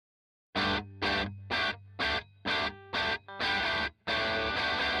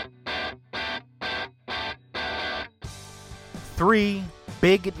Three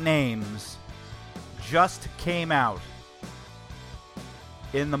big names just came out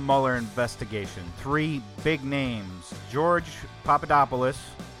in the Mueller investigation. Three big names. George Papadopoulos,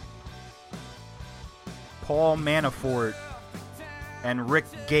 Paul Manafort, and Rick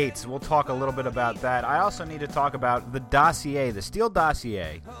Gates. We'll talk a little bit about that. I also need to talk about the dossier, the Steele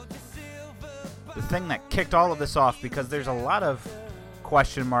dossier. The thing that kicked all of this off, because there's a lot of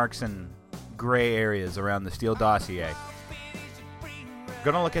question marks and gray areas around the Steele dossier.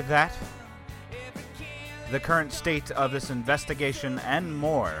 Gonna look at that, the current state of this investigation, and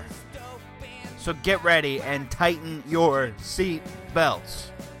more. So get ready and tighten your seat belts.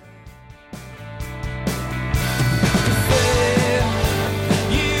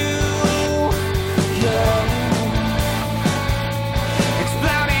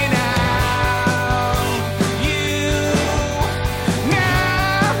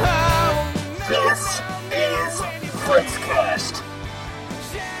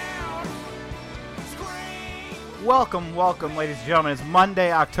 Welcome, ladies and gentlemen. It's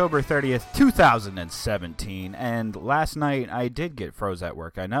Monday, October 30th, 2017, and last night I did get froze at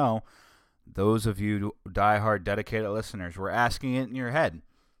work. I know those of you diehard, dedicated listeners were asking it in your head.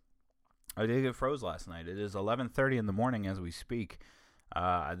 I did get froze last night. It is 11:30 in the morning as we speak.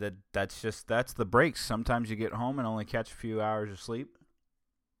 That's the breaks. Sometimes you get home and only catch a few hours of sleep.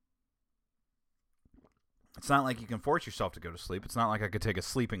 It's not like you can force yourself to go to sleep. It's not like I could take a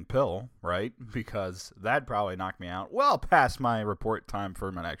sleeping pill, right? Because that'd probably knock me out well past my report time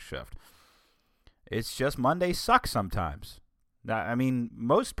for my next shift. It's just Monday sucks sometimes. I mean,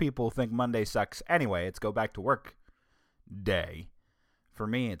 most people think Monday sucks anyway. It's go back to work day. For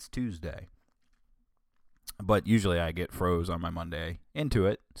me, it's Tuesday. But usually I get froze on my Monday into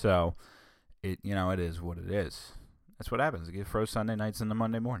it. So, it is what it is. That's what happens. I get froze Sunday nights and the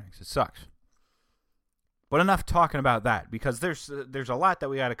Monday mornings. It sucks. But enough talking about that, because there's a lot that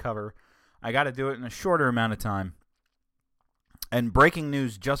we got to cover. I got to do it in a shorter amount of time. And breaking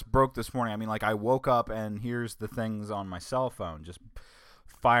news just broke this morning. I mean, like, I woke up and here's the things on my cell phone just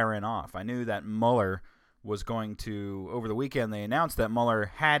firing off. I knew that Mueller was going to, over the weekend, they announced that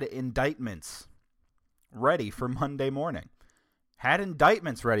Mueller had indictments ready for Monday morning. Had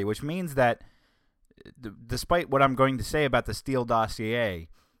indictments ready, which means that despite what I'm going to say about the Steele dossier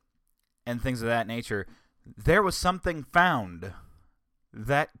and things of that nature, there was something found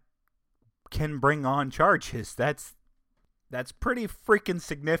that can bring on charges. That's pretty freaking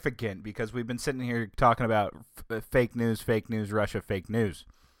significant, because we've been sitting here talking about fake news, Russia, fake news.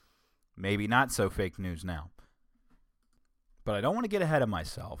 Maybe not so fake news now. But I don't want to get ahead of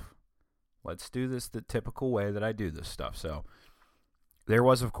myself. Let's do this the typical way that I do this stuff. So there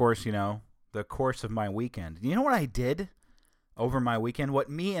was, of course, the course of my weekend. You know what I did over my weekend? What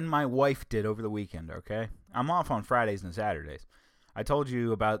me and my wife did over the weekend, okay? I'm off on Fridays and Saturdays. I told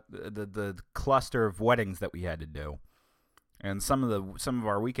you about the cluster of weddings that we had to do. And some of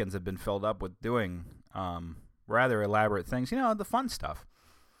our weekends have been filled up with doing rather elaborate things. The fun stuff.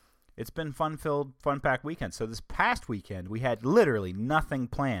 It's been fun-filled, fun-packed weekend. So this past weekend, we had literally nothing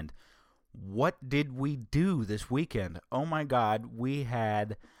planned. What did we do this weekend? Oh my God, we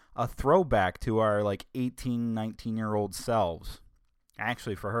had a throwback to our 18, 19-year-old selves.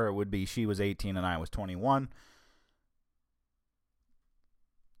 Actually, for her, it would be she was 18 and I was 21.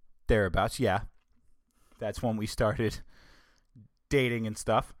 Thereabouts, yeah. That's when we started dating and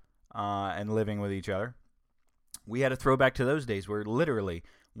stuff and living with each other. We had a throwback to those days where literally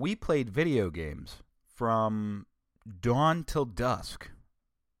we played video games from dawn till dusk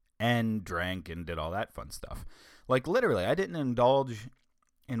and drank and did all that fun stuff. Literally, I didn't indulge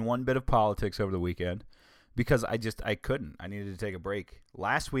in one bit of politics over the weekend because I couldn't. I needed to take a break.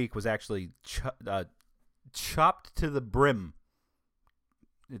 Last week was actually chopped to the brim.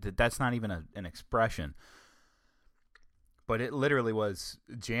 That's not even an expression. But it literally was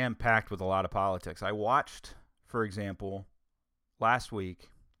jam-packed with a lot of politics. I watched, for example, last week,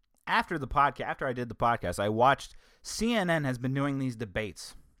 after I did the podcast, I watched CNN has been doing these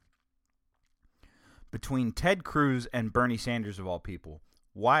debates between Ted Cruz and Bernie Sanders, of all people.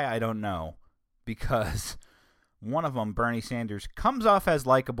 Why, I don't know, because one of them, Bernie Sanders, comes off as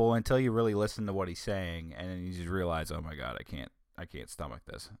likable until you really listen to what he's saying, and then you just realize, oh my God, I can't stomach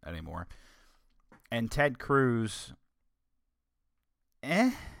this anymore. And Ted Cruz,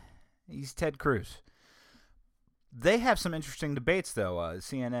 he's Ted Cruz. They have some interesting debates, though.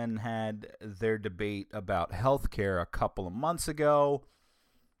 CNN had their debate about healthcare a couple of months ago,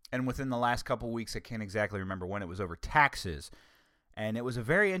 and within the last couple of weeks, I can't exactly remember when, it was over taxes. And it was a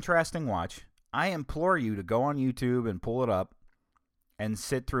very interesting watch. I implore you to go on YouTube and pull it up and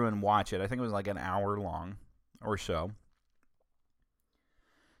sit through and watch it. I think it was an hour long or so.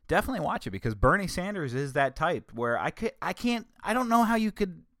 definitely watch it because Bernie Sanders is that type where I don't know how you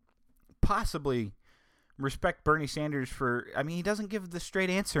could possibly respect Bernie Sanders he doesn't give the straight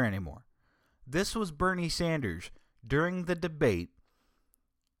answer anymore. This was Bernie Sanders during the debate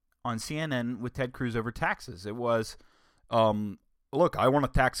on CNN with Ted Cruz over taxes. It was, look, I want a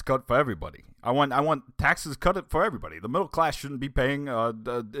tax cut for everybody. I want taxes cut for everybody. The middle class shouldn't be paying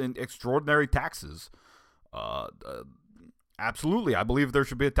extraordinary taxes. Absolutely, I believe there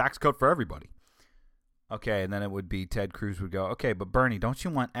should be a tax cut for everybody. Okay, and then it would be Ted Cruz would go, okay, but Bernie, don't you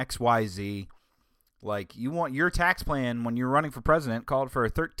want X, Y, Z? Like, you want your tax plan when you're running for president called for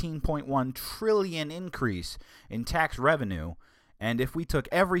a $13.1 trillion increase in tax revenue. And if we took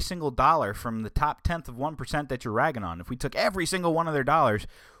every single dollar from the top 10th of 1% that you're ragging on, if we took every single one of their dollars,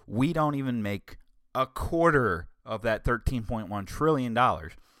 we don't even make a quarter of that $13.1 trillion.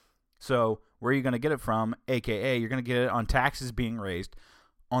 So where are you going to get it from? AKA, you're going to get it on taxes being raised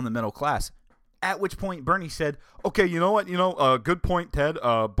on the middle class. At which point Bernie said, okay, you know what? Good point, Ted.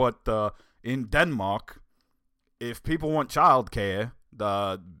 But in Denmark, if people want childcare,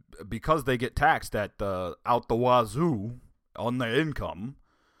 because they get taxed at out the wazoo on their income,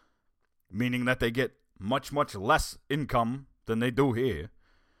 meaning that they get much, much less income than they do here,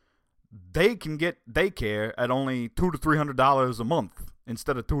 they can get daycare at only $200 to $300 a month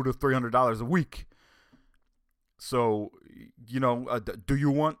instead of $200 to $300 a week. So, do you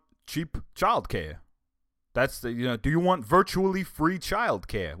want cheap childcare? That's do you want virtually free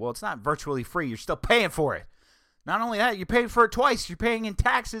childcare? Well, it's not virtually free. You're still paying for it. Not only that, you paid for it twice. You're paying in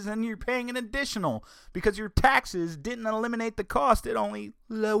taxes and you're paying an additional because your taxes didn't eliminate the cost. It only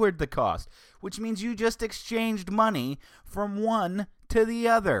lowered the cost, which means you just exchanged money from one to the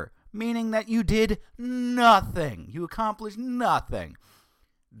other, meaning that you did nothing. You accomplished nothing.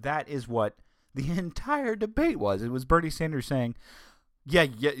 That is what the entire debate was. It was Bernie Sanders saying,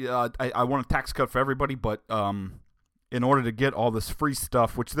 I want a tax cut for everybody, but in order to get all this free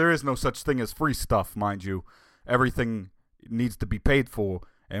stuff, which there is no such thing as free stuff, mind you, everything needs to be paid for,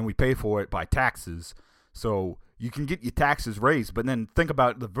 and we pay for it by taxes. So you can get your taxes raised, but then think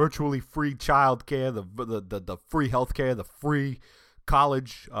about the virtually free child care, the free health care, the free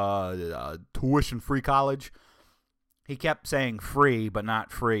college, tuition-free college. He kept saying free, but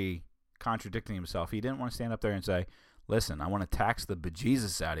not free, contradicting himself. He didn't want to stand up there and say, listen, I want to tax the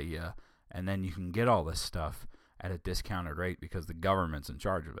bejesus out of you, and then you can get all this stuff at a discounted rate because the government's in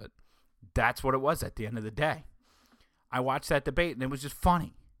charge of it. That's what it was at the end of the day. I watched that debate, and it was just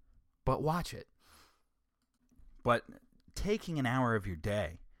funny. But watch it. But taking an hour of your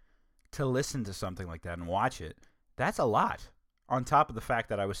day to listen to something like that and watch it, that's a lot. On top of the fact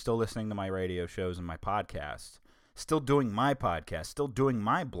that I was still listening to my radio shows and my podcast, still doing my podcast, still doing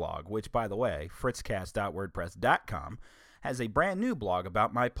my blog, which, by the way, fritzcast.wordpress.com, has a brand new blog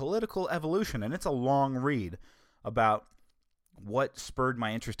about my political evolution, and it's a long read about what spurred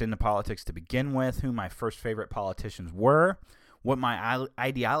my interest into politics to begin with, who my first favorite politicians were, what my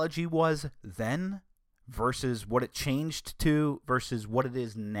ideology was then versus what it changed to versus what it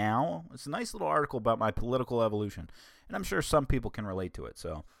is now. It's a nice little article about my political evolution, and I'm sure some people can relate to it.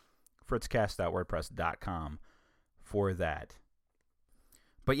 So fritzcast.wordpress.com for that.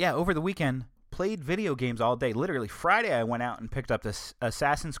 But yeah, over the weekend, played video games all day. Literally, Friday I went out and picked up this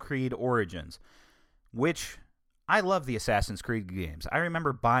Assassin's Creed Origins, which I love the Assassin's Creed games. I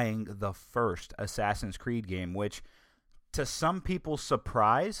remember buying the first Assassin's Creed game, which, to some people's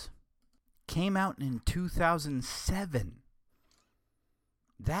surprise, came out in 2007.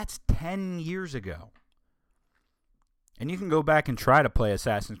 That's 10 years ago. And you can go back and try to play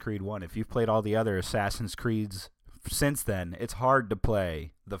Assassin's Creed 1. If you've played all the other Assassin's Creeds since then, it's hard to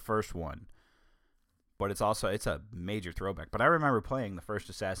play the first one. But it's a major throwback. But I remember playing the first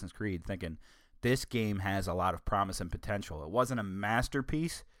Assassin's Creed thinking, this game has a lot of promise and potential. It wasn't a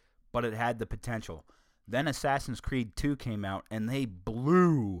masterpiece, but it had the potential. Then Assassin's Creed 2 came out, and they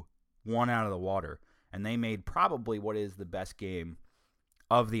blew one out of the water. And they made probably what is the best game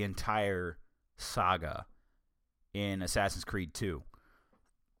of the entire saga in Assassin's Creed 2.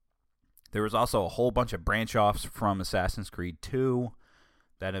 There was also a whole bunch of branch-offs from Assassin's Creed 2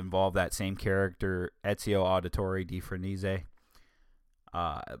 that involved that same character, Ezio Auditore di Farnese.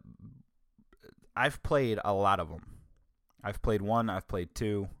 I've played a lot of them. I've played 1, I've played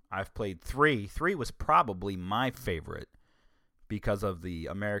 2, I've played 3. 3 was probably my favorite because of the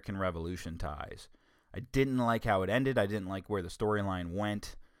American Revolution ties. I didn't like how it ended. I didn't like where the storyline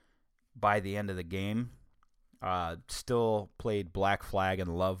went by the end of the game. Still played Black Flag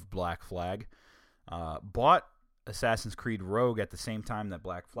and loved Black Flag. Bought Assassin's Creed Rogue at the same time that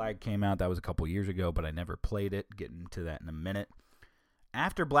Black Flag came out. That was a couple years ago, but I never played it. Get into that in a minute.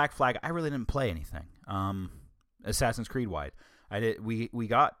 after Black Flag, I really didn't play anything. Assassin's Creed wide.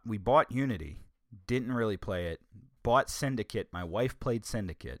 We bought Unity, didn't really play it. Bought Syndicate. My wife played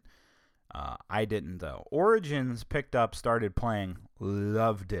Syndicate. I didn't though. Origins picked up, started playing,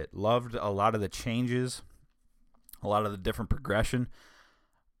 loved it. Loved a lot of the changes, a lot of the different progression.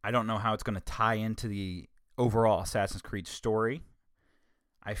 I don't know how it's going to tie into the overall Assassin's Creed story.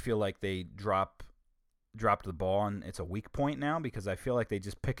 I feel like they dropped the ball, and it's a weak point now because I feel like they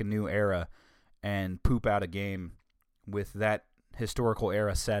just pick a new era and poop out a game with that historical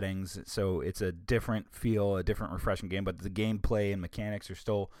era settings. So it's a different feel, a different refreshing game, but the gameplay and mechanics are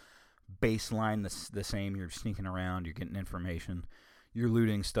still baseline the same. You're sneaking around, you're getting information, you're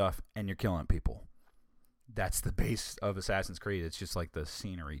looting stuff, and you're killing people. That's the base of Assassin's Creed. It's just like the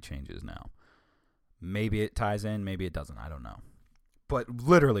scenery changes now. Maybe it ties in, maybe it doesn't. I don't know. But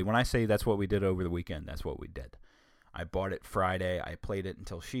literally, when I say that's what we did over the weekend, that's what we did. I bought it Friday. I played it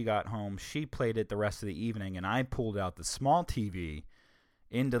until she got home. She played it the rest of the evening, and I pulled out the small TV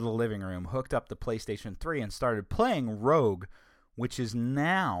into the living room, hooked up the PlayStation 3, and started playing Rogue, which is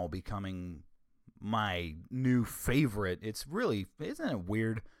now becoming my new favorite. It's really, isn't it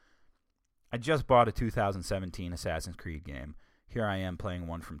weird? I just bought a 2017 Assassin's Creed game. Here I am playing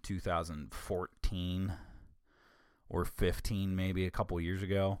one from 2014 or 15, maybe a couple years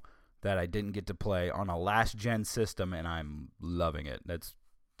ago, that I didn't get to play on a last-gen system, and I'm loving it. That's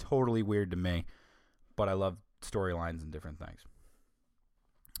totally weird to me, but I love storylines and different things.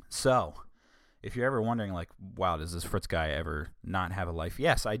 So, if you're ever wondering, like, wow, does this Fritz guy ever not have a life?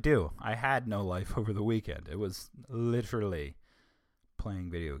 Yes, I do. I had no life over the weekend. It was literally playing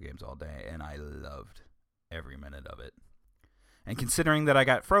video games all day, and I loved every minute of it. And considering that I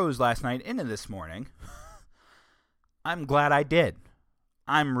got froze last night into this morning, I'm glad I did.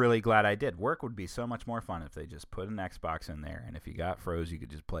 I'm really glad I did. Work would be so much more fun if they just put an Xbox in there, and if you got froze, you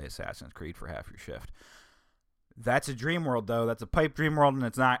could just play Assassin's Creed for half your shift. That's a dream world, though. That's a pipe dream world, and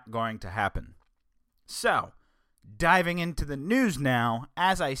it's not going to happen. So, diving into the news now,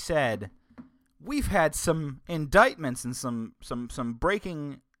 as I said, we've had some indictments and some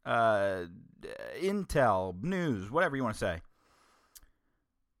breaking intel, news, whatever you want to say.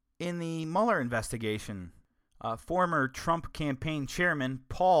 In the Mueller investigation, former Trump campaign chairman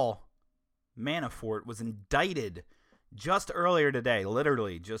Paul Manafort was indicted just earlier today,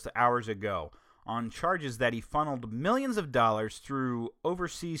 literally just hours ago, on charges that he funneled millions of dollars through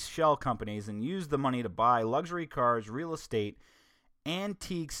overseas shell companies and used the money to buy luxury cars, real estate,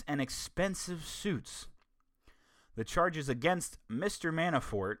 antiques, and expensive suits. The charges against Mr.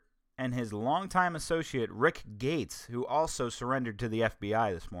 Manafort and his longtime associate Rick Gates, who also surrendered to the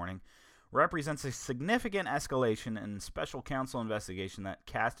FBI this morning, represents a significant escalation in special counsel investigation that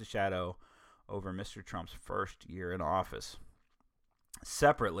cast a shadow over Mr. Trump's first year in office.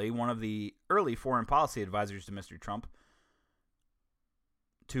 Separately, one of the early foreign policy advisors to Mr. Trump,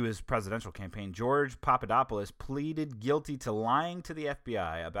 to his presidential campaign, George Papadopoulos, pleaded guilty to lying to the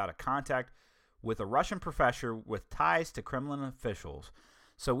FBI about a contact with a Russian professor with ties to Kremlin officials.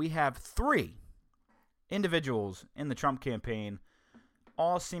 So we have three individuals in the Trump campaign,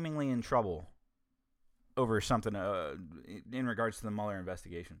 all seemingly in trouble over something in regards to the Mueller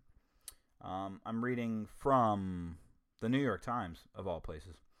investigation. I'm reading from the New York Times, of all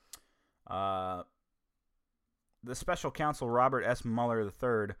places. The special counsel Robert S. Mueller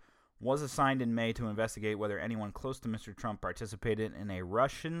III was assigned in May to investigate whether anyone close to Mr. Trump participated in a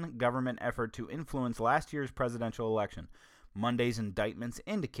Russian government effort to influence last year's presidential election. Monday's indictments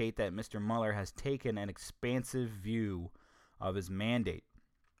indicate that Mr. Mueller has taken an expansive view of his mandate.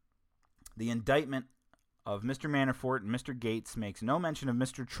 The indictment of Mr. Manafort and Mr. Gates makes no mention of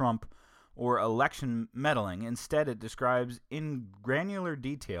Mr. Trump or election meddling. Instead, it describes in granular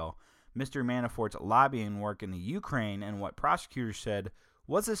detail Mr. Manafort's lobbying work in the Ukraine and what prosecutors said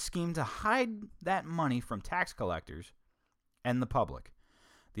was a scheme to hide that money from tax collectors and the public.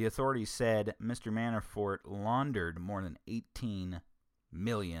 The authorities said Mr. Manafort laundered more than $18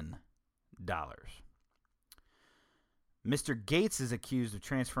 million. Mr. Gates is accused of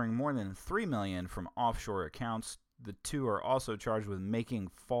transferring more than $3 million from offshore accounts. The two are also charged with making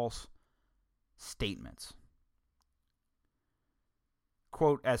false statements.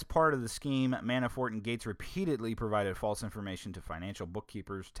 Quote, as part of the scheme, Manafort and Gates repeatedly provided false information to financial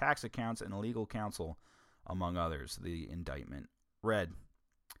bookkeepers, tax accounts, and legal counsel, among others, the indictment read.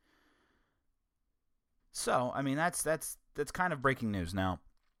 So, I mean, that's kind of breaking news. Now,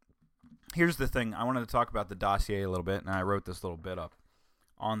 here's the thing. I wanted to talk about the dossier a little bit, and I wrote this little bit up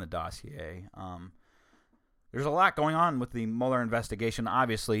on the dossier. There's a lot going on with the Mueller investigation.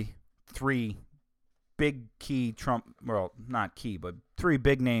 Obviously, three big key Trump, well, not key, but 3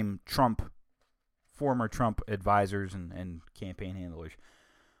 big name former Trump advisors and campaign handlers,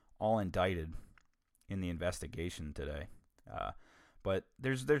 all indicted in the investigation today. But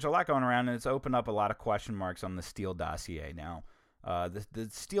there's a lot going around, and it's opened up a lot of question marks on the Steele dossier. Now, the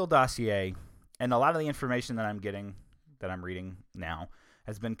Steele dossier, and a lot of the information that I'm reading now,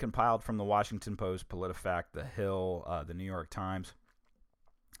 has been compiled from the Washington Post, PolitiFact, The Hill, the New York Times,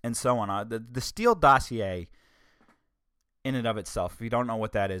 and so on. The Steele dossier, in and of itself, if you don't know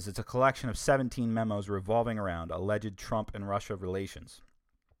what that is, it's a collection of 17 memos revolving around alleged Trump and Russia relations.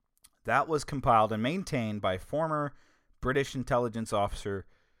 That was compiled and maintained by former British intelligence officer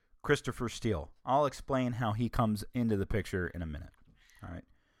Christopher Steele. I'll explain how he comes into the picture in a minute. All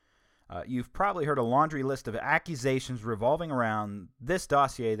right. You've probably heard a laundry list of accusations revolving around this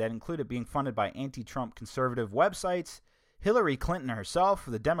dossier that included being funded by anti-Trump conservative websites, Hillary Clinton herself,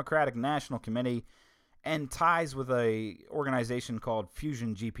 the Democratic National Committee, and ties with a organization called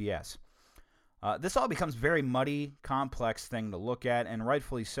Fusion GPS. This all becomes very muddy, complex thing to look at, and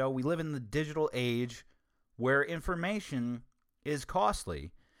rightfully so. We live in the digital age where information is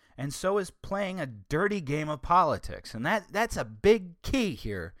costly, and so is playing a dirty game of politics. And that's a big key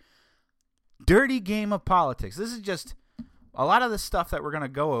here. Dirty game of politics. This is just a lot of the stuff that we're going to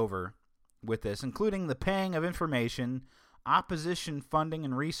go over with this, including the paying of information, opposition funding,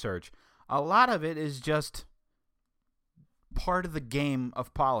 and research. A lot of it is just part of the game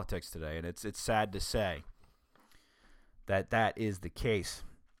of politics today, and it's sad to say that is the case.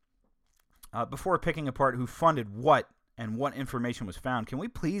 Before picking apart who funded what and what information was found, can we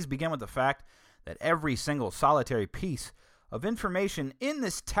please begin with the fact that every single solitary piece of information in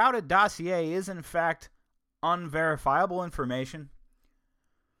this touted dossier is in fact unverifiable information?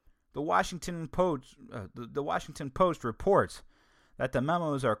 The Washington Post reports that the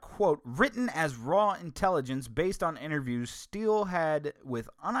memos are, quote, written as raw intelligence based on interviews Steele had with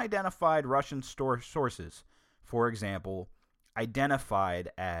unidentified Russian sources, for example, identified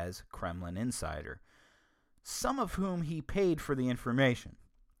as Kremlin insider, some of whom he paid for the information.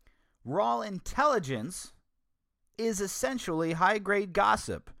 Raw intelligence is essentially high-grade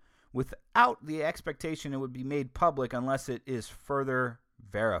gossip without the expectation it would be made public unless it is further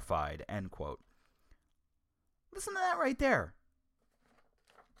verified, end quote. Listen to that right there.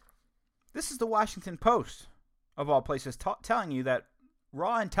 This is the Washington Post, of all places, telling you that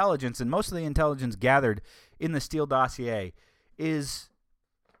raw intelligence, and most of the intelligence gathered in the Steele dossier, is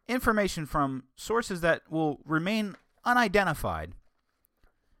information from sources that will remain unidentified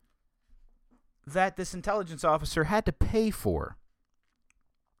that this intelligence officer had to pay for,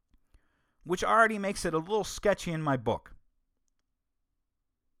 which already makes it a little sketchy in my book.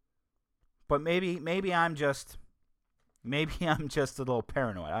 But maybe I'm just a little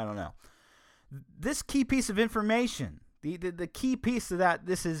paranoid. I don't know. This key piece of information, the key piece of that,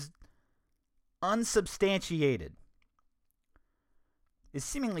 this is unsubstantiated, is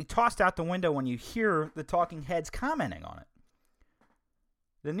seemingly tossed out the window when you hear the talking heads commenting on it.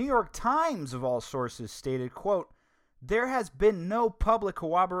 The New York Times, of all sources, stated, quote, there has been no public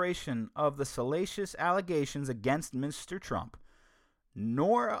corroboration of the salacious allegations against Mr. Trump,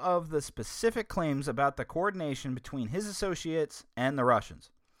 nor of the specific claims about the coordination between his associates and the Russians.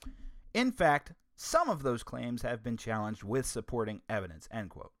 In fact, some of those claims have been challenged with supporting evidence, end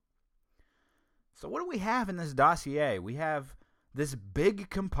quote. So what do we have in this dossier? We have this big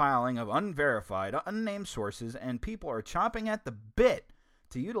compiling of unverified, unnamed sources, and people are chomping at the bit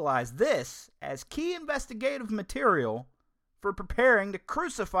to utilize this as key investigative material for preparing to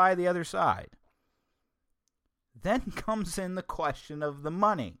crucify the other side. Then comes in the question of the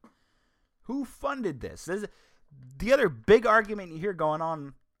money. Who funded this? The other big argument you hear going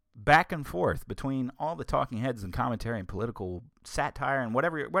on back and forth between all the talking heads and commentary and political satire and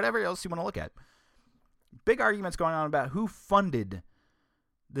whatever else you want to look at. Big arguments going on about who funded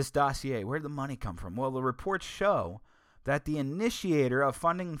this dossier. Where did the money come from? Well, the reports show that the initiator of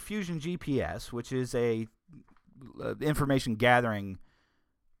funding Fusion GPS, which is a information gathering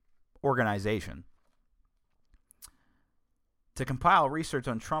organization, to compile research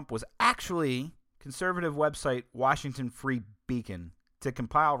on Trump was actually conservative website Washington Free Beacon, to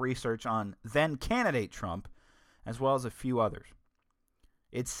compile research on then candidate Trump, as well as a few others.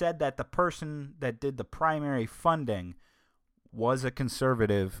 It's said that the person that did the primary funding was a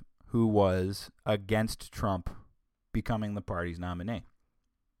conservative who was against Trump becoming the party's nominee.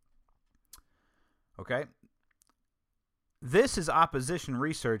 Okay? This is opposition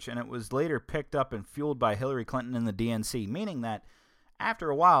research, and it was later picked up and fueled by Hillary Clinton and the DNC, meaning that after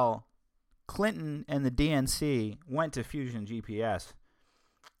a while, Clinton and the DNC went to Fusion GPS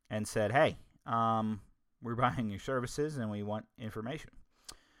and said, hey, We're buying your services and we want information.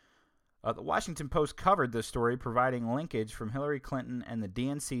 The Washington Post covered this story, providing linkage from Hillary Clinton and the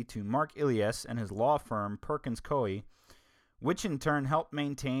DNC to Mark Ilias and his law firm Perkins Coie, which in turn helped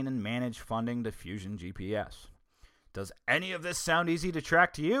maintain and manage funding to Fusion GPS. Does any of this sound easy to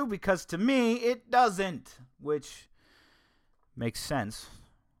track to you? Because to me, it doesn't, which makes sense.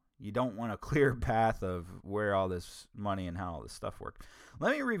 You don't want a clear path of where all this money and how all this stuff worked.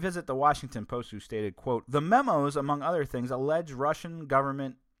 Let me revisit the Washington Post, who stated, quote, "The memos, among other things, allege Russian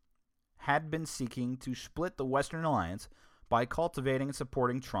government had been seeking to split the Western alliance by cultivating and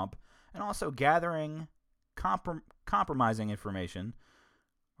supporting Trump and also gathering compromising information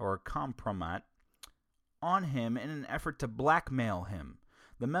or compromat on him in an effort to blackmail him.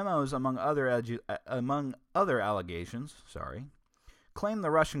 The memos, among other allegations, claim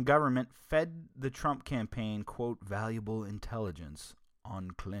the Russian government fed the Trump campaign, quote, valuable intelligence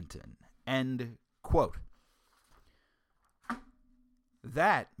on Clinton," end quote.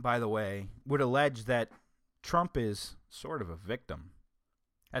 That, by the way, would allege that Trump is sort of a victim.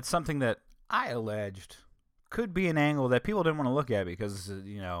 That's something that I alleged could be an angle that people didn't want to look at because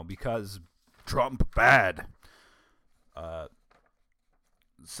Trump bad.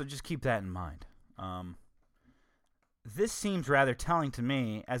 So just keep that in mind. This seems rather telling to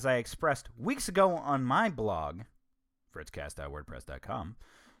me, as I expressed weeks ago on my blog, fritzcast.wordpress.com.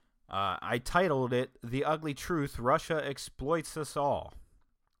 I titled it, "The Ugly Truth, Russia Exploits Us All."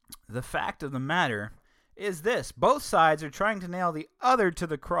 The fact of the matter is this: both sides are trying to nail the other to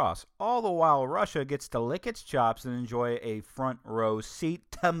the cross, all the while Russia gets to lick its chops and enjoy a front row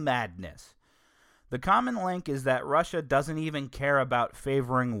seat to madness. The common link is that Russia doesn't even care about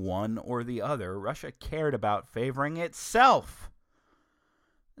favoring one or the other. Russia cared about favoring itself.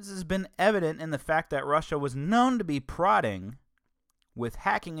 This has been evident in the fact that Russia was known to be prodding with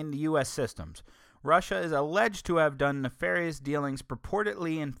hacking into U.S. systems. Russia is alleged to have done nefarious dealings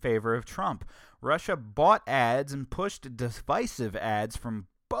purportedly in favor of Trump. Russia bought ads and pushed divisive ads from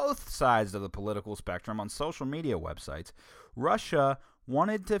both sides of the political spectrum on social media websites. Russia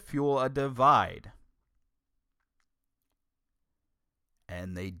wanted to fuel a divide.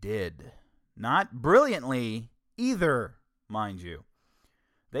 And they did. Not brilliantly either, mind you.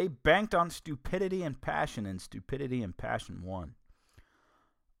 They banked on stupidity and stupidity and passion won.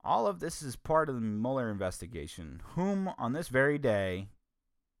 All of this is part of the Mueller investigation, whom on this very day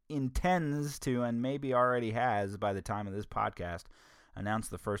intends to, and maybe already has by the time of this podcast, announced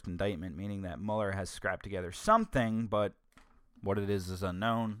the first indictment, meaning that Mueller has scrapped together something, but what it is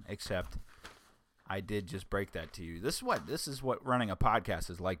unknown, except I did just break that to you. This is what running a podcast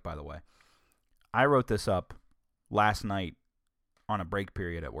is like, by the way. I wrote this up last night on a break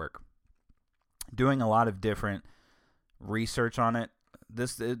period at work, doing a lot of different research on it.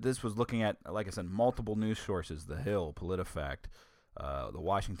 This was looking at, like I said, multiple news sources: The Hill, PolitiFact, the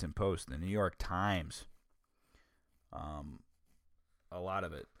Washington Post, the New York Times, a lot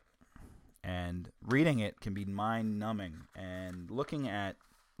of it. And reading it can be mind-numbing, and looking at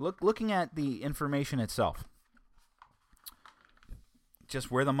the information itself, just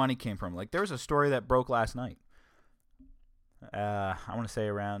where the money came from. Like, there was a story that broke last night. I want to say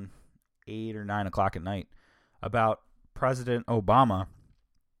around 8 or 9 o'clock at night, about President Obama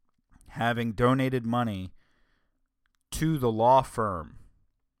having donated money to the law firm.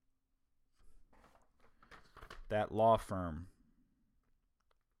 That law firm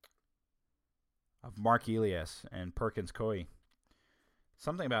of Mark Ilias and Perkins Coie.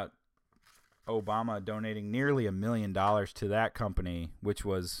 Something about Obama donating nearly $1 million to that company, which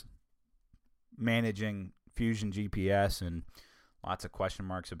was managing Fusion GPS, and lots of question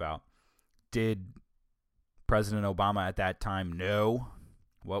marks about, did President Obama at that time know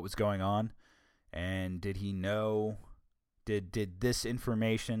what was going on? And did he know, did this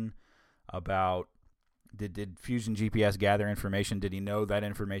information about, did Fusion GPS gather information? Did he know that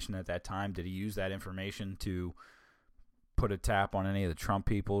information at that time? Did he use that information to put a tap on any of the Trump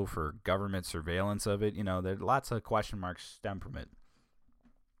people for government surveillance of it? You know, there lots of question marks stem from it.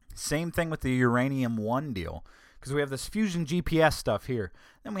 Same thing with the Uranium One deal, because we have this Fusion GPS stuff here.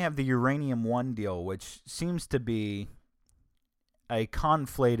 Then we have the Uranium One deal, which seems to be a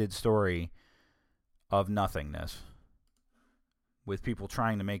conflated story of nothingness, with people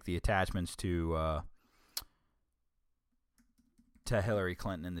trying to make the attachments to Hillary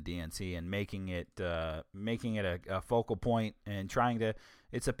Clinton and the DNC, and making it a focal point, and trying to.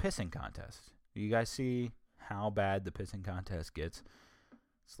 It's a pissing contest. You guys see how bad the pissing contest gets?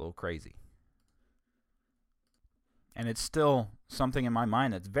 It's a little crazy. And it's still something in my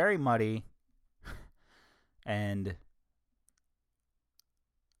mind that's very muddy and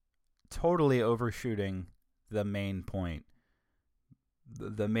totally overshooting the main point.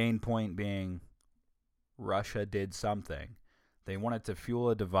 The main point being Russia did something. They wanted to fuel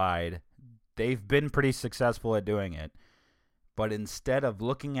a divide. They've been pretty successful at doing it. But instead of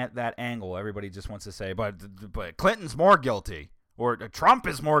looking at that angle, everybody just wants to say, but Clinton's more guilty. Or Trump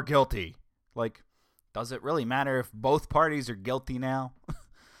is more guilty. Like, does it really matter if both parties are guilty now?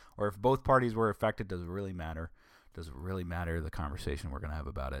 Or if both parties were affected, does it really matter? Does it really matter the conversation we're going to have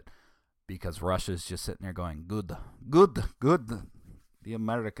about it? Because Russia's just sitting there going, good. The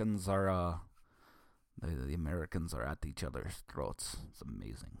Americans are the Americans are at each other's throats. It's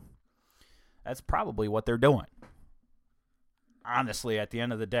amazing. That's probably what they're doing. Honestly, at the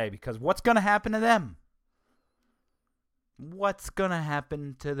end of the day, because what's going to happen to them? What's going to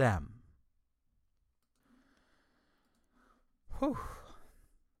happen to them? Whew.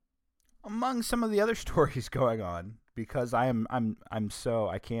 Among some of the other stories going on, because I'm so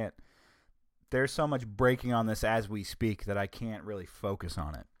I can't. There's so much breaking on this as we speak that I can't really focus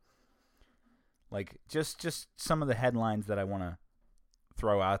on it. Like just some of the headlines that I want to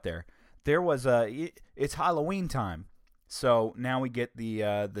throw out there. There was it's Halloween time, so now we get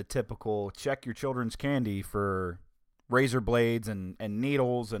the typical check your children's candy for razor blades and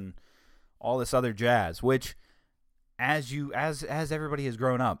needles and all this other jazz. Which, as everybody has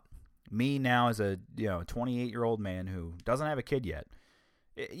grown up, me now as a 28-year-old man who doesn't have a kid yet.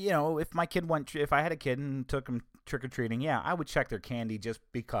 If my kid if I had a kid and took him trick-or-treating, yeah, I would check their candy just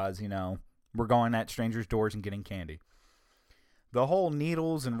because, we're going at strangers' doors and getting candy. The whole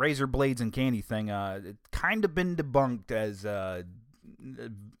needles and razor blades and candy thing, it kind of been debunked as a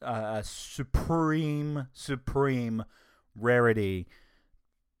supreme rarity,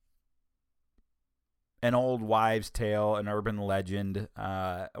 an old wives' tale, an urban legend,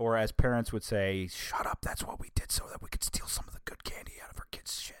 or as parents would say, shut up, that's what we did so that we could steal some of the good candy out of our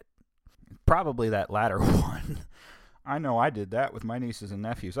kids' shit. Probably that latter one. I know I did that with my nieces and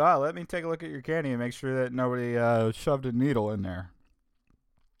nephews. Let me take a look at your candy and make sure that nobody shoved a needle in there.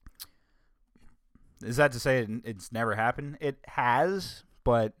 Is that to say it's never happened? It has,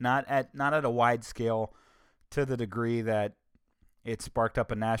 but not at a wide scale to the degree that it sparked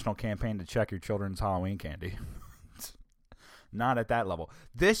up a national campaign to check your children's Halloween candy. Not at that level.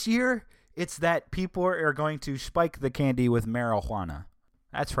 This year, it's that people are going to spike the candy with marijuana.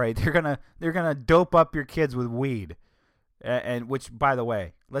 That's right. They're gonna dope up your kids with weed, and which, by the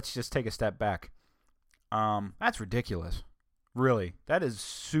way, let's just take a step back. That's ridiculous. Really,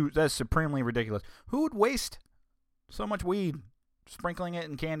 that's supremely ridiculous. Who would waste so much weed, sprinkling it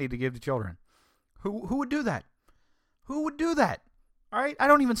in candy to give to children? Who would do that? Who would do that? All right, I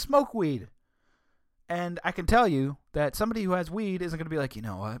don't even smoke weed. And I can tell you that somebody who has weed isn't going to be like, you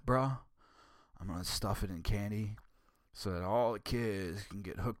know what, bro? I'm going to stuff it in candy so that all the kids can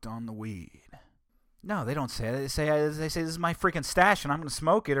get hooked on the weed. No, they don't say that. They say this is my freaking stash and I'm going to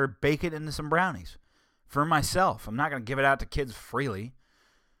smoke it or bake it into some brownies for myself. I'm not going to give it out to kids freely.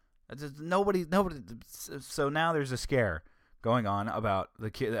 Nobody. So now there's a scare going on about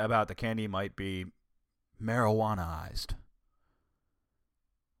the candy might be marijuanaized.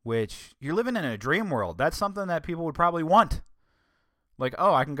 Which, you're living in a dream world. That's something that people would probably want. Like,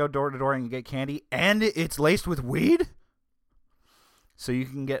 I can go door to door and get candy, and it's laced with weed? So you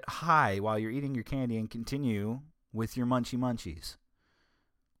can get high while you're eating your candy and continue with your munchies.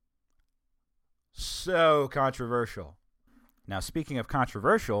 So controversial. Now, speaking of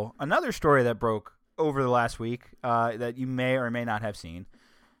controversial, another story that broke over the last week that you may or may not have seen.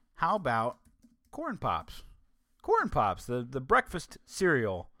 How about Corn Pops? Corn Pops, the breakfast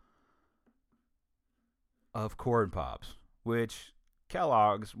cereal of Corn Pops, which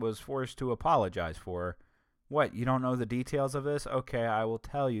Kellogg's was forced to apologize for. What, you don't know the details of this? Okay, I will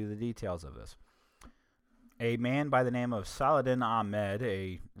tell you the details of this. A man by the name of Saladin Ahmed,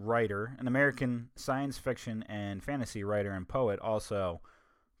 a writer, an American science fiction and fantasy writer and poet, also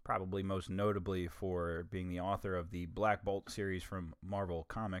probably most notably for being the author of the Black Bolt series from Marvel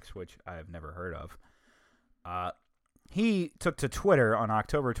Comics, which I have never heard of. He took to Twitter on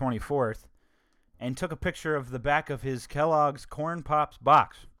October 24th and took a picture of the back of his Kellogg's Corn Pops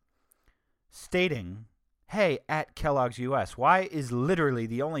box, stating, "Hey, at Kellogg's US, why is literally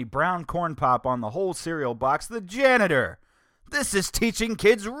the only brown corn pop on the whole cereal box the janitor? This is teaching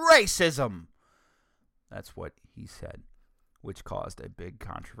kids racism." That's what he said, which caused a big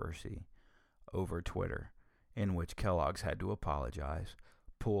controversy over Twitter, in which Kellogg's had to apologize,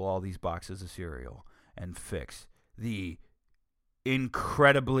 pull all these boxes of cereal, and fix the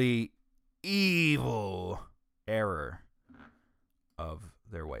incredibly evil error of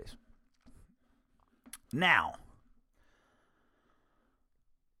their ways. Now,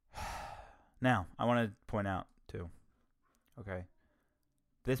 Now, I want to point out, too, okay,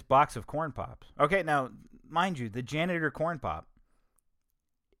 this box of Corn Pops. Okay, now, mind you, the janitor Corn Pop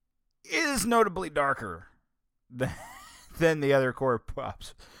is notably darker than the other Corn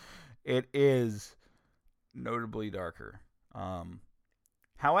Pops. It is notably darker.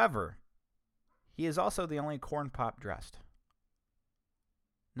 However, he is also the only Corn Pop dressed.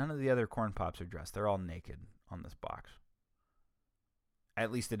 None of the other Corn Pops are dressed. They're all naked on this box.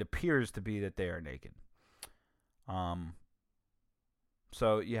 At least it appears to be that they are naked.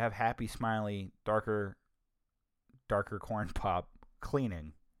 So you have happy, smiley, darker Corn Pop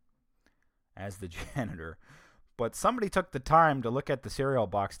cleaning as the janitor. But somebody took the time to look at the cereal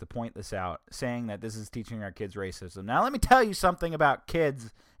box to point this out, saying that this is teaching our kids racism. Now, let me tell you something about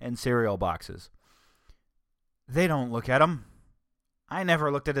kids and cereal boxes. They don't look at them. I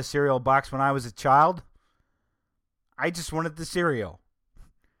never looked at a cereal box when I was a child. I just wanted the cereal.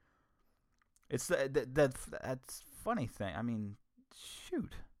 It's that's funny thing. I mean,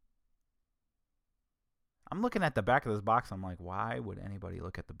 shoot. I'm looking at the back of this box. I'm like, why would anybody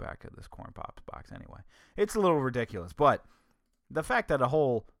look at the back of this Corn Pops box anyway? It's a little ridiculous. But the fact that a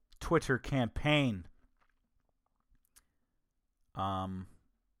whole Twitter campaign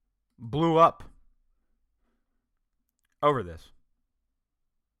blew up over this.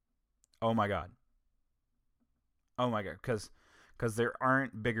 Oh, my God. Oh, my God. Because there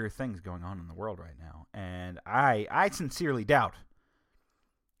aren't bigger things going on in the world right now. And I sincerely doubt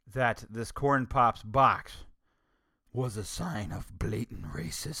that this Corn Pops box was a sign of blatant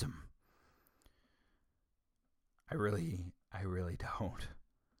racism. I really don't.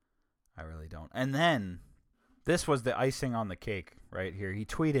 I really don't. And then, this was the icing on the cake right here. He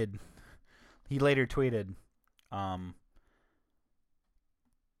later tweeted,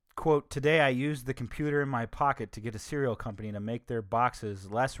 quote, "Today I used the computer in my pocket to get a cereal company to make their boxes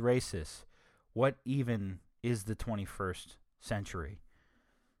less racist. What even is the 21st century?"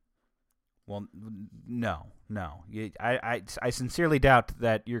 Well, no. I sincerely doubt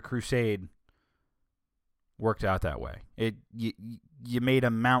that your crusade worked out that way. You made a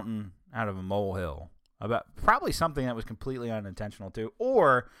mountain out of a molehill. About probably something that was completely unintentional too,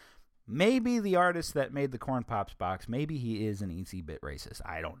 or maybe the artist that made the Corn Pops box, maybe he is an easy bit racist.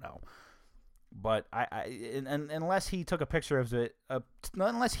 I don't know, but unless he took a picture of it,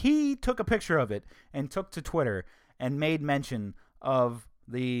 and took to Twitter and made mention of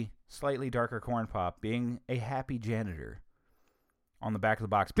the slightly darker Corn Pop being a happy janitor on the back of the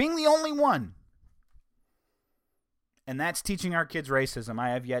box, being the only one. And that's teaching our kids racism. I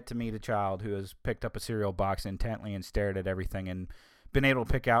have yet to meet a child who has picked up a cereal box intently and stared at everything and been able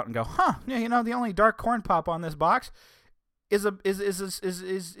to pick out and go, yeah, the only dark Corn Pop on this box is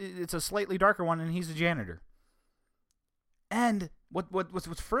it's a slightly darker one, and he's a janitor. And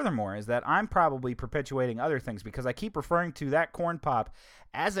what's furthermore is that I'm probably perpetuating other things because I keep referring to that Corn Pop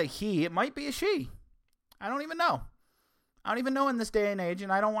as a he. It might be a she. I don't even know. I don't even know in this day and age,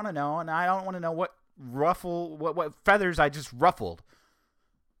 and I don't want to know, and I don't want to know what feathers I just ruffled.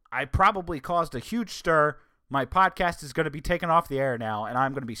 I probably caused a huge stir. My podcast is going to be taken off the air now, and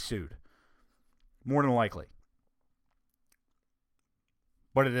I'm going to be sued. More than likely.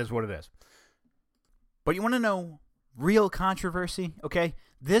 But it is what it is. But you want to know real controversy? Okay,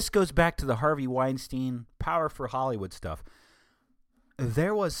 this goes back to the Harvey Weinstein Power for Hollywood stuff.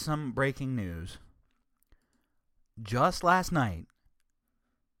 There was some breaking news just last night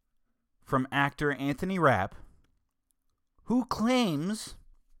from actor Anthony Rapp, who claims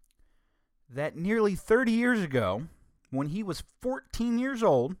that nearly 30 years ago, when he was 14 years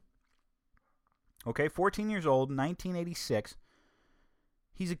old, 14 years old, 1986,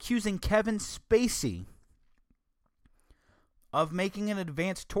 he's accusing Kevin Spacey of making an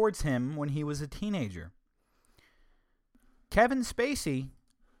advance towards him when he was a teenager. Kevin Spacey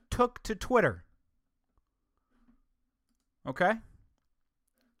took to Twitter. Okay?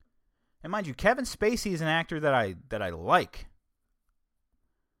 And mind you, Kevin Spacey is an actor that I like.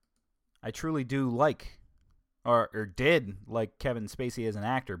 I truly do like, or did like Kevin Spacey as an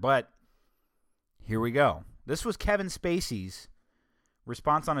actor. But here we go. This was Kevin Spacey's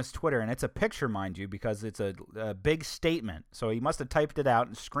response on his Twitter, and it's a picture, mind you, because it's a big statement. So he must have typed it out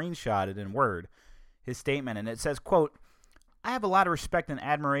and screenshotted in Word, his statement. And it says, quote, "I have a lot of respect and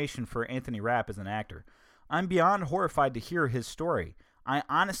admiration for Anthony Rapp as an actor. I'm beyond horrified to hear his story. I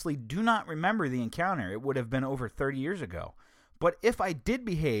honestly do not remember the encounter. It would have been over 30 years ago. But if I did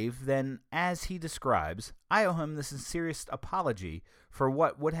behave, then, as he describes, I owe him the sincerest apology for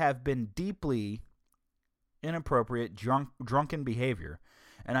what would have been deeply inappropriate drunken behavior,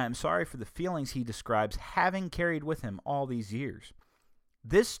 and I am sorry for the feelings he describes having carried with him all these years.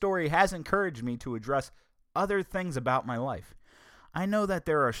 This story has encouraged me to address other things about my life. I know that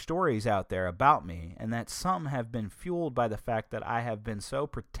there are stories out there about me, and that some have been fueled by the fact that I have been so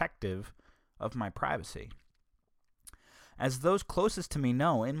protective of my privacy. As those closest to me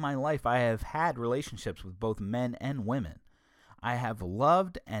know, in my life I have had relationships with both men and women. I have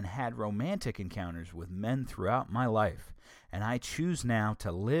loved and had romantic encounters with men throughout my life, and I choose now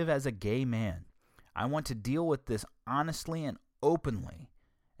to live as a gay man. I want to deal with this honestly and openly,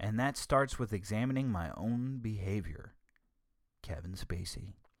 and that starts with examining my own behavior. Kevin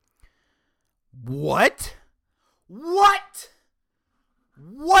Spacey. What? What?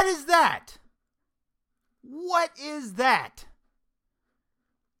 What is that? What is that?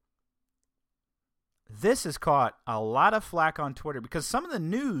 This has caught a lot of flack on Twitter because some of the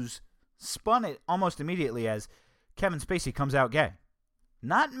news spun it almost immediately as Kevin Spacey comes out gay.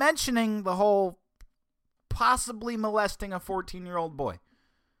 Not mentioning the whole possibly molesting a 14-year-old boy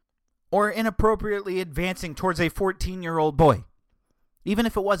or inappropriately advancing towards a 14-year-old boy, even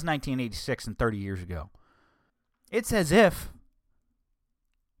if it was 1986 and 30 years ago. It's as if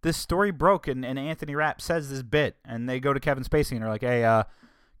this story broke and Anthony Rapp says this bit, and they go to Kevin Spacey and are like, hey,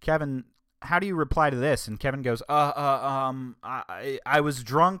 Kevin, how do you reply to this? And Kevin goes, I was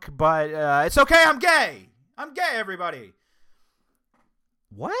drunk, but it's okay, I'm gay. I'm gay, everybody.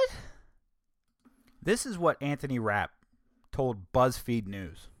 What? This is what Anthony Rapp told BuzzFeed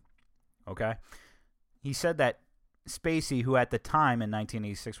News. Okay? He said that Spacey, who at the time in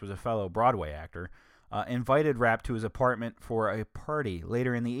 1986 was a fellow Broadway actor, invited Rapp to his apartment for a party.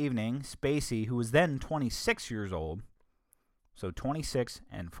 Later in the evening, Spacey, who was then 26 years old, so 26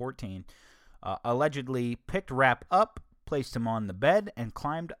 and 14, allegedly picked Rapp up, placed him on the bed, and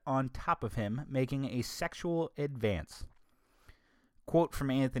climbed on top of him, making a sexual advance. Quote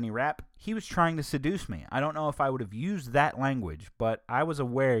from Anthony Rapp, "He was trying to seduce me. I don't know if I would have used that language, but I was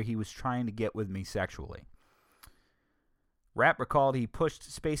aware he was trying to get with me sexually." Rapp recalled he pushed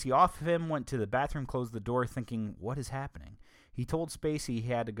Spacey off of him, went to the bathroom, closed the door, thinking, what is happening? He told Spacey he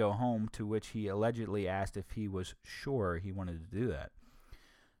had to go home, to which he allegedly asked if he was sure he wanted to do that.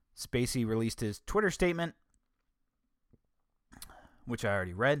 Spacey released his Twitter statement, which I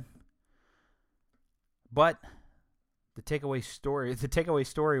already read. But the takeaway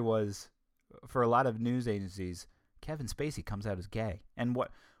story was, for a lot of news agencies, Kevin Spacey comes out as gay. And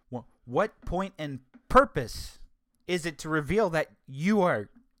what point and purpose is it to reveal that you are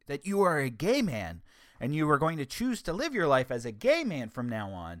a gay man and you are going to choose to live your life as a gay man from now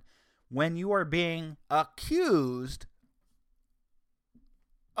on when you are being accused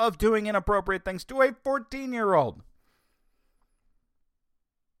of doing inappropriate things to a 14-year-old?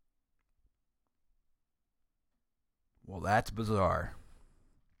 Well, that's bizarre.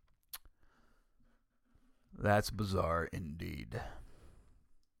 That's bizarre indeed.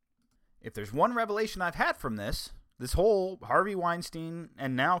 If there's one revelation I've had from this whole Harvey Weinstein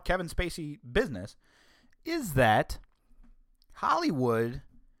and now Kevin Spacey business, is that Hollywood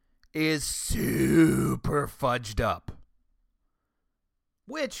is super fudged up.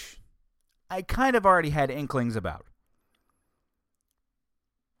 Which I kind of already had inklings about.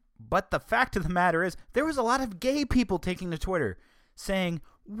 But the fact of the matter is, there was a lot of gay people taking to Twitter saying,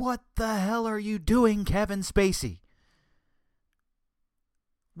 "What the hell are you doing, Kevin Spacey?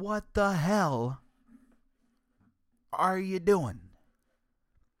 What the hell are you doing?"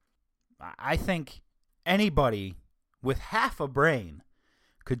 I think anybody with half a brain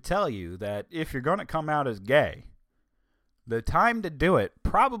could tell you that if you're going to come out as gay, the time to do it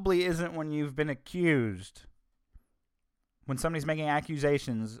probably isn't when you've been accused. When somebody's making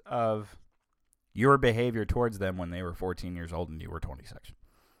accusations of your behavior towards them when they were 14 years old and you were 26.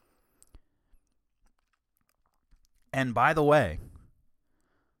 And by the way,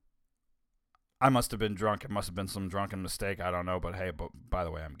 I must have been drunk. It must have been some drunken mistake. I don't know. But hey, by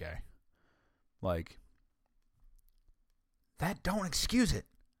the way, I'm gay. Like, that don't excuse it.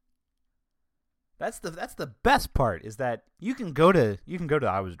 That's the best part, is that you can go to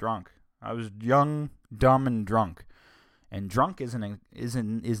I was drunk. I was young, dumb, and drunk. And drunk is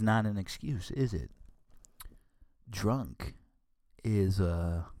not an excuse, is it? Drunk is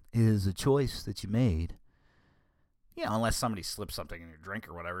a choice that you made. You know, unless somebody slips something in your drink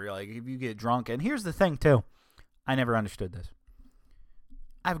or whatever. You're like, if you get drunk, and here's the thing too, I never understood this.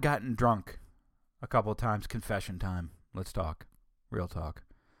 I've gotten drunk a couple of times. Confession time. Let's talk. Real talk.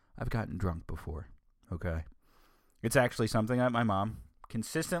 I've gotten drunk before. Okay. It's actually something that my mom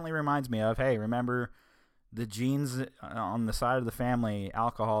consistently reminds me of. Hey, remember, the genes on the side of the family,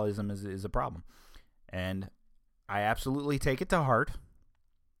 alcoholism is a problem. And I absolutely take it to heart.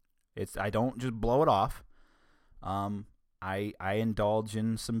 I don't just blow it off. I indulge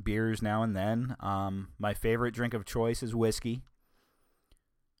in some beers now and then. My favorite drink of choice is whiskey.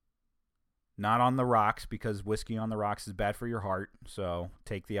 Not on the rocks, because whiskey on the rocks is bad for your heart. So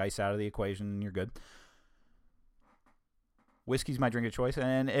take the ice out of the equation and you're good. Whiskey's my drink of choice.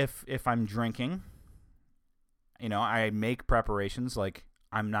 And if I'm drinking, I make preparations like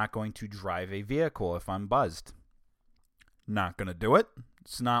I'm not going to drive a vehicle if I'm buzzed. Not going to do it.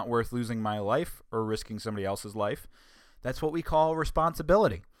 It's not worth losing my life or risking somebody else's life. That's what we call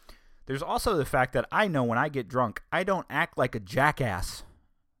responsibility. There's also the fact that I know when I get drunk, I don't act like a jackass.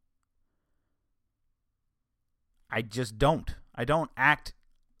 I just don't. I don't act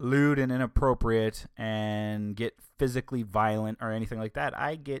lewd and inappropriate and get physically violent or anything like that.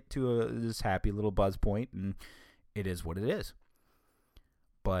 I get to this happy little buzz point, and it is what it is.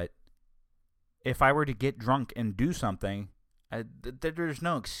 But if I were to get drunk and do something, there's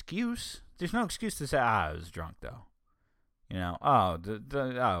no excuse. There's no excuse to say, I was drunk, though.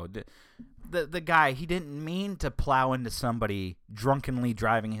 The guy, he didn't mean to plow into somebody drunkenly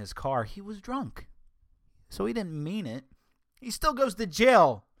driving his car. He was drunk. So he didn't mean it. He still goes to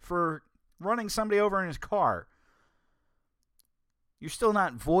jail for running somebody over in his car. You're still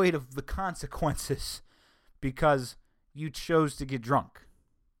not void of the consequences because you chose to get drunk.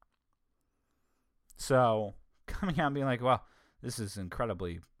 So coming out and being like, well, this is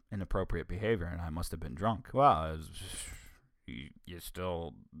incredibly inappropriate behavior and I must have been drunk. Well, you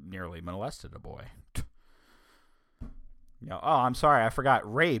still nearly molested a boy. Oh, I'm sorry, I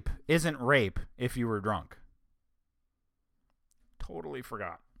forgot. Rape isn't rape if you were drunk. Totally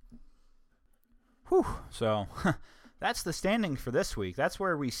forgot. Whew. So that's the standing for this week. That's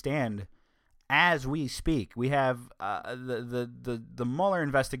where we stand as we speak. We have the Mueller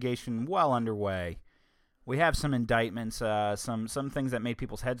investigation well underway. We have some indictments, some things that made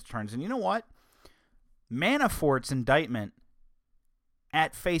people's heads turn. And you know what? Manafort's indictment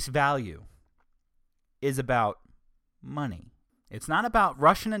at face value is about money. It's not about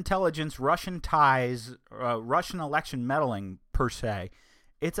Russian intelligence, Russian ties, Russian election meddling per se.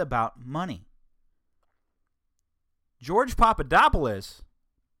 It's about money. George Papadopoulos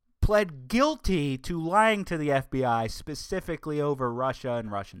pled guilty to lying to the FBI specifically over Russia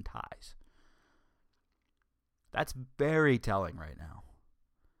and Russian ties. That's very telling right now.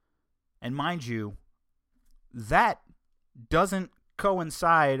 And mind you, that doesn't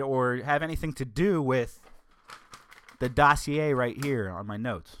coincide or have anything to do with the dossier right here on my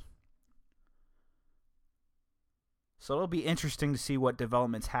notes. So it'll be interesting to see what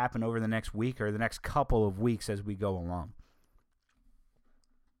developments happen over the next week or the next couple of weeks as we go along.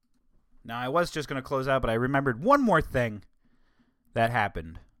 Now, I was just going to close out, but I remembered one more thing that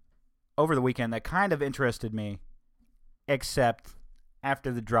happened over the weekend that kind of interested me, except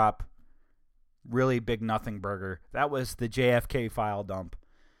after the drop, really big nothing burger. That was the JFK file dump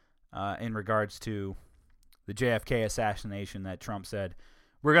in regards to the JFK assassination that Trump said,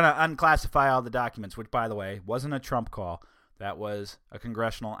 we're going to unclassify all the documents, which, by the way, wasn't a Trump call. That was a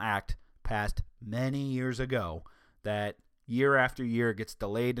congressional act passed many years ago that year after year gets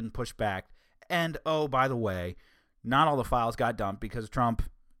delayed and pushed back. And, oh, by the way, not all the files got dumped because Trump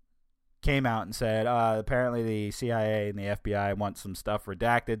came out and said, apparently the CIA and the FBI want some stuff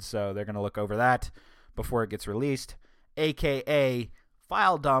redacted, so they're going to look over that before it gets released, a.k.a.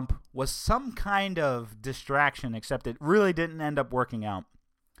 file dump was some kind of distraction, except it really didn't end up working out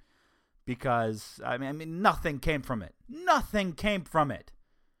because, I mean, nothing came from it. Nothing came from it.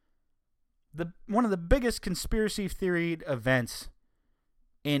 One of the biggest conspiracy theory events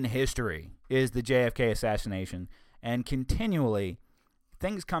in history is the JFK assassination, and continually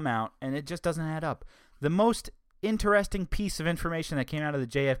things come out and it just doesn't add up. The most interesting piece of information that came out of the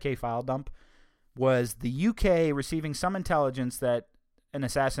JFK file dump was the UK receiving some intelligence that an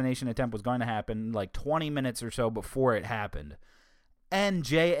assassination attempt was going to happen like 20 minutes or so before it happened. And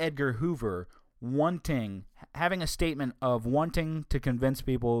J. Edgar Hoover having a statement of wanting to convince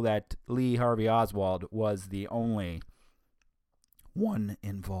people that Lee Harvey Oswald was the only one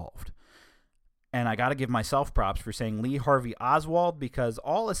involved. And I got to give myself props for saying Lee Harvey Oswald because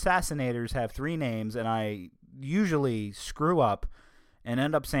all assassinators have three names, and I usually screw up and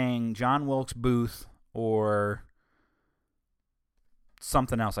end up saying John Wilkes Booth or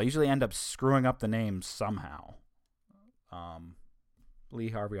something else. I usually end up screwing up the names somehow. Lee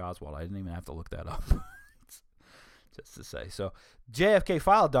Harvey Oswald. I didn't even have to look that up. Just to say. So, JFK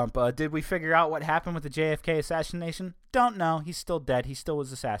file dump. Did we figure out what happened with the JFK assassination? Don't know. He's still dead. He still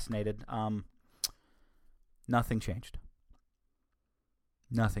was assassinated. Nothing changed.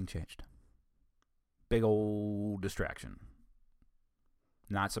 Nothing changed. Big old distraction.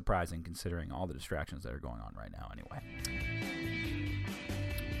 Not surprising considering all the distractions that are going on right now anyway.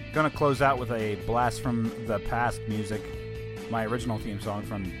 Gonna close out with a blast from the past music. My original theme song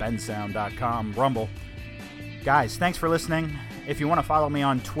from bensound.com, Rumble. Guys, thanks for listening. If you want to follow me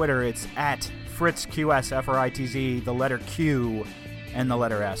on Twitter, it's at FritzQS, F-R-I-T-Z, the letter Q and the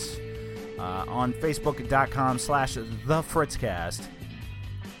letter S. On Facebook.com/TheFritzcast.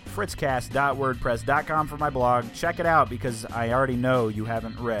 Fritzcast.wordpress.com for my blog. Check it out because I already know you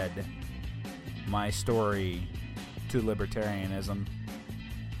haven't read my story to libertarianism.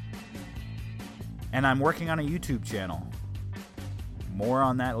 And I'm working on a YouTube channel. More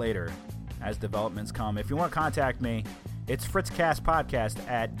on that later as developments come. If you want to contact me, it's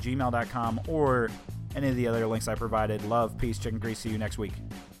fritzcastpodcast@gmail.com or any of the other links I provided. Love, peace, chicken grease. See you next week.